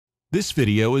This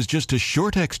video is just a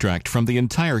short extract from the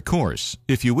entire course.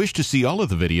 If you wish to see all of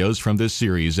the videos from this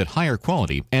series at higher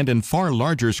quality and in far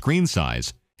larger screen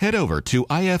size, head over to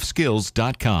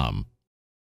ifskills.com.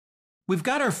 We've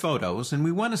got our photos and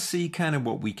we want to see kind of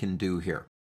what we can do here.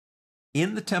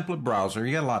 In the template browser,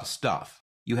 you got a lot of stuff.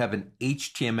 You have an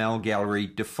HTML gallery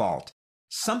default.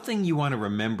 Something you want to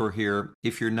remember here,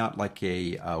 if you're not like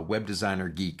a web designer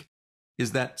geek,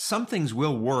 is that some things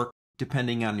will work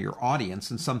depending on your audience,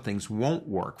 and some things won't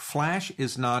work. Flash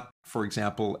is not, for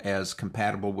example, as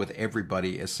compatible with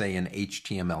everybody as, say, an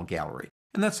HTML gallery,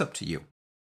 and that's up to you.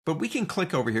 But we can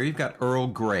click over here. You've got Earl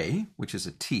Grey, which is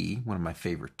a T, one of my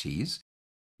favorite Ts.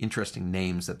 Interesting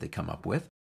names that they come up with.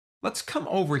 Let's come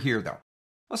over here, though.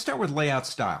 Let's start with layout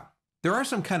style. There are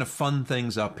some kind of fun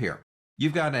things up here.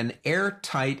 You've got an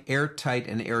Airtight, Airtight,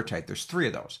 and Airtight. There's three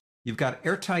of those. You've got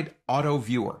Airtight Auto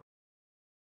Viewer.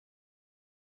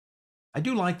 I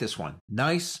do like this one.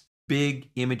 Nice,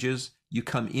 big images. You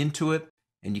come into it,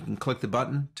 and you can click the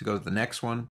button to go to the next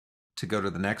one, to go to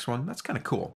the next one. That's kind of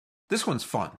cool. This one's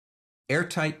fun.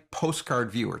 Airtight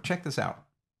Postcard Viewer. Check this out.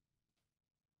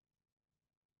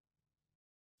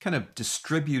 Kind of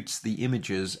distributes the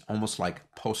images almost like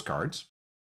postcards.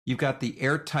 You've got the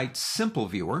Airtight Simple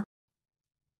Viewer,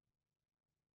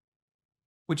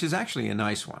 which is actually a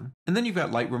nice one. And then you've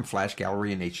got Lightroom Flash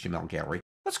Gallery and HTML Gallery.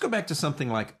 Let's go back to something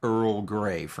like Earl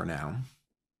Grey for now.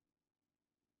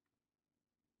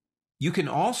 You can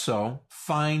also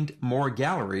find more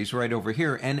galleries right over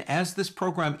here. And as this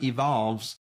program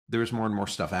evolves, there's more and more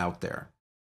stuff out there.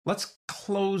 Let's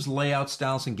close layout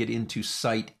styles and get into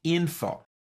site info.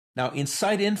 Now in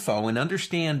site info, and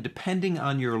understand, depending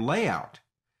on your layout,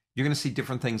 you're going to see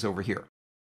different things over here.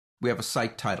 We have a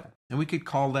site title, and we could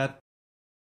call that,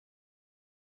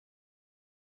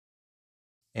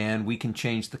 and we can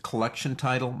change the collection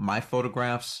title, My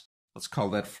Photographs. Let's call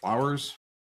that Flowers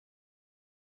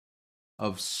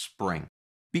of Spring.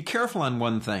 Be careful on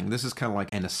one thing. This is kind of like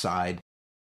an aside.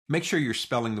 Make sure you're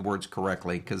spelling the words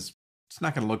correctly, because it's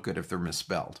not going to look good if they're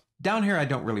misspelled. Down here, I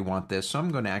don't really want this, so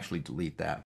I'm going to actually delete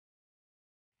that.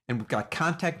 And we've got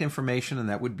contact information, and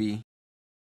that would be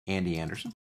Andy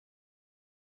Anderson.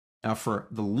 Now for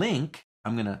the link,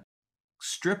 I'm going to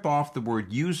strip off the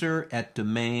word user at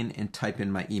domain and type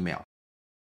in my email.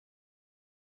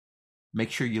 Make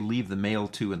sure you leave the mail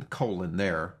to and the colon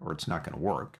there, or it's not going to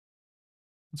work.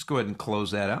 Let's go ahead and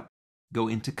close that out. Go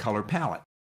into color palette.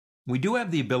 We do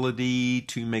have the ability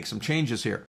to make some changes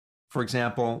here. For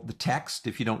example, the text,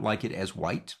 if you don't like it as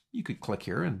white, you could click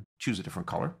here and choose a different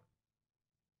color.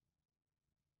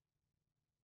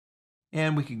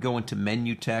 And we could go into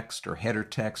menu text or header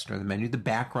text or the menu. The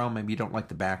background, maybe you don't like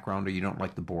the background or you don't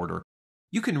like the border.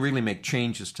 You can really make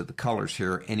changes to the colors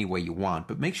here any way you want,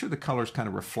 but make sure the colors kind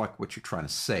of reflect what you're trying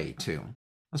to say too.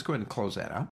 Let's go ahead and close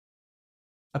that out.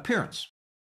 Appearance.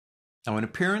 Now in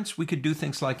appearance, we could do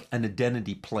things like an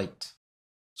identity plate.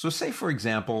 So say, for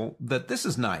example, that this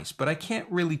is nice, but I can't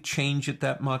really change it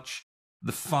that much.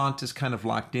 The font is kind of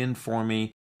locked in for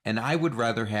me, and I would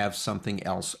rather have something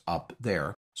else up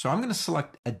there. So I'm going to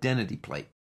select Identity Plate.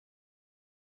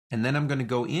 And then I'm going to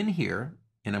go in here,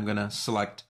 and I'm going to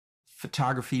select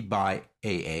Photography by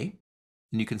AA.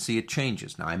 And you can see it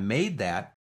changes. Now I made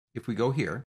that. If we go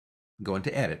here, go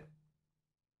into Edit,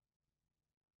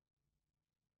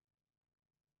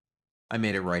 I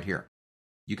made it right here.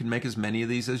 You can make as many of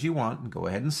these as you want and go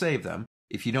ahead and save them.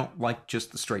 If you don't like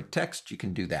just the straight text, you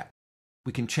can do that.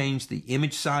 We can change the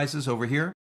image sizes over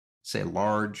here, say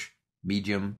large,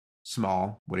 medium,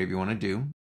 small, whatever you want to do.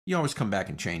 You always come back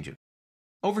and change it.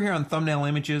 Over here on thumbnail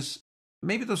images,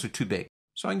 maybe those are too big.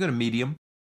 So I can go to medium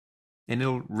and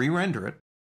it'll re-render it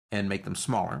and make them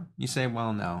smaller. You say,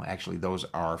 well, no, actually those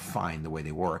are fine the way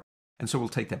they were. And so we'll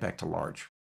take that back to large.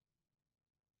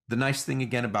 The nice thing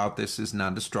again about this is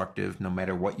non-destructive. No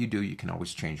matter what you do, you can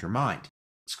always change your mind.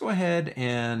 Let's go ahead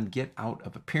and get out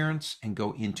of appearance and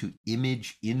go into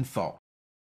image info.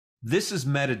 This is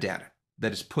metadata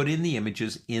that is put in the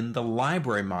images in the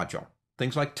library module.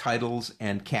 Things like titles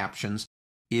and captions.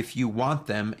 If you want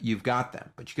them, you've got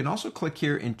them. But you can also click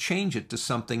here and change it to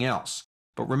something else.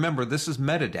 But remember, this is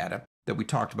metadata that we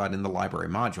talked about in the library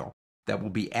module that will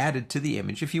be added to the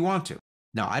image if you want to.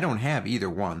 Now, I don't have either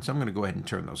one, so I'm going to go ahead and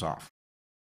turn those off.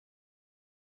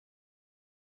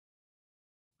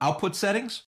 Output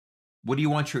settings. What do you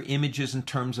want your images in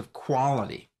terms of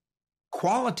quality?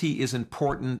 Quality is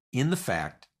important in the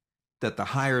fact that the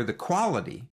higher the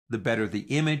quality, the better the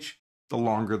image, the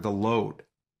longer the load.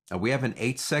 Now, we have an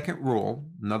 8-second rule.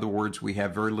 In other words, we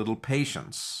have very little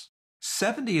patience.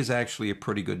 70 is actually a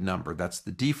pretty good number. That's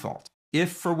the default.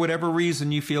 If for whatever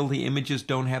reason you feel the images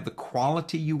don't have the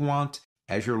quality you want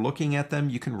as you're looking at them,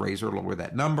 you can raise or lower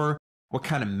that number. What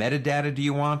kind of metadata do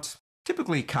you want?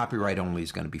 Typically, copyright only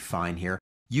is going to be fine here.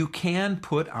 You can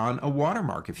put on a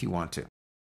watermark if you want to.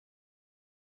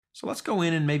 So let's go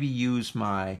in and maybe use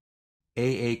my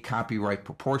AA copyright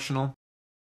proportional.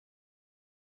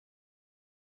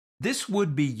 This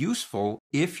would be useful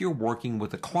if you're working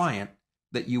with a client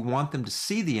that you want them to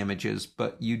see the images,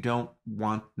 but you don't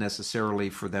want necessarily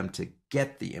for them to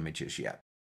get the images yet.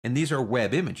 And these are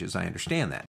web images, I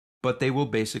understand that. But they will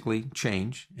basically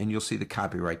change, and you'll see the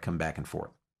copyright come back and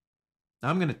forth. Now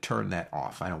I'm going to turn that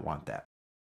off. I don't want that.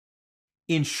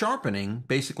 In sharpening,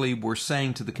 basically we're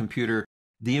saying to the computer,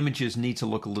 the images need to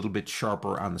look a little bit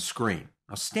sharper on the screen.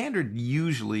 Now, standard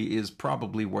usually is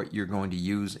probably what you're going to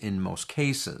use in most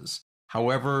cases.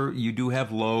 However, you do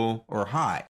have low or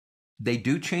high. They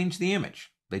do change the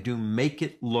image. They do make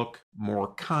it look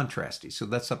more contrasty. So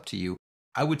that's up to you.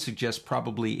 I would suggest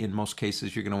probably in most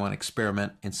cases you're going to want to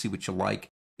experiment and see what you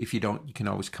like. If you don't, you can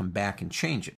always come back and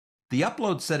change it. The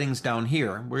upload settings down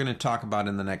here, we're going to talk about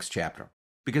in the next chapter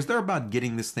because they're about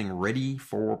getting this thing ready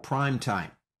for prime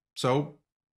time. So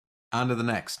on to the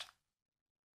next.